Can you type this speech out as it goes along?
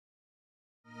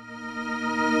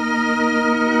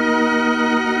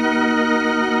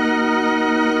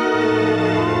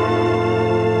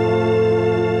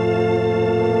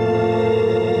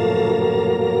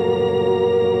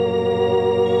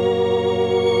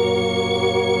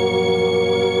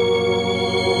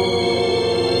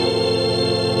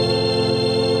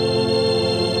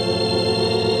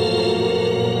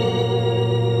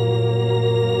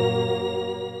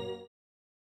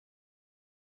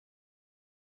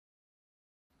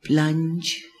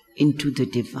plunge into the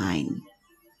divine.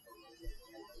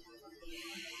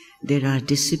 There are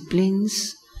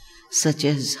disciplines such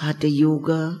as Hatha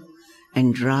Yoga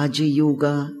and Raja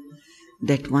Yoga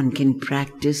that one can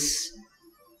practice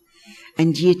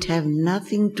and yet have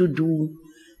nothing to do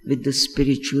with the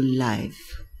spiritual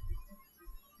life.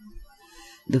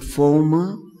 The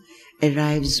former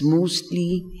arrives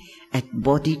mostly at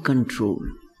body control,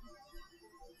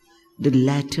 the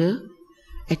latter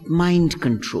at mind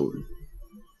control.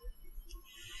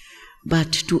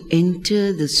 But to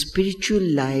enter the spiritual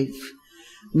life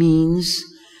means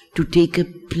to take a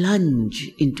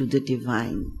plunge into the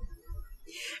divine,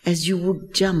 as you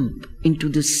would jump into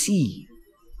the sea.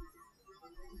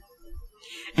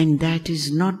 And that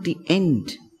is not the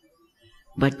end,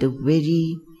 but the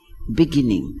very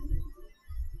beginning.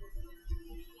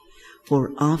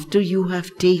 For after you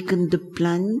have taken the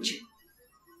plunge,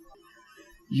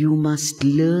 you must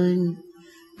learn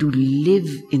to live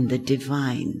in the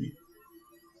divine.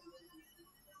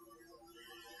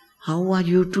 How are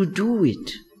you to do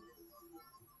it?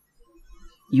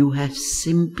 You have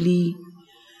simply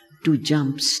to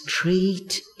jump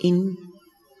straight in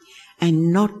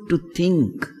and not to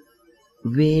think,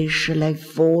 where shall I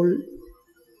fall?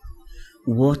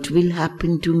 What will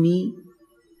happen to me?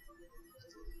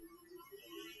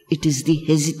 It is the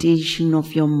hesitation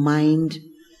of your mind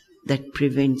that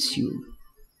prevents you.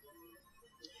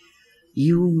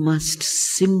 You must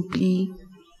simply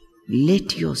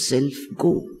let yourself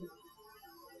go.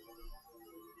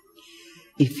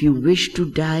 If you wish to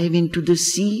dive into the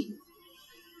sea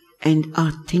and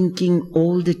are thinking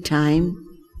all the time,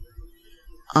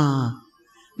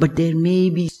 but there may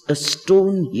be a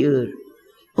stone here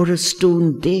or a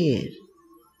stone there,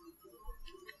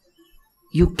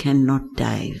 you cannot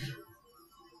dive.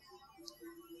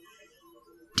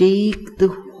 Take the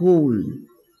whole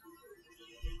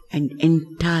and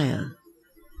entire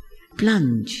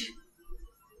plunge,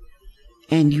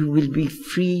 and you will be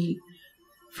free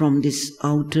from this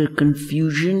outer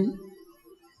confusion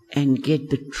and get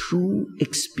the true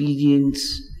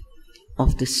experience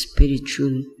of the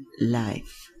spiritual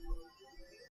life.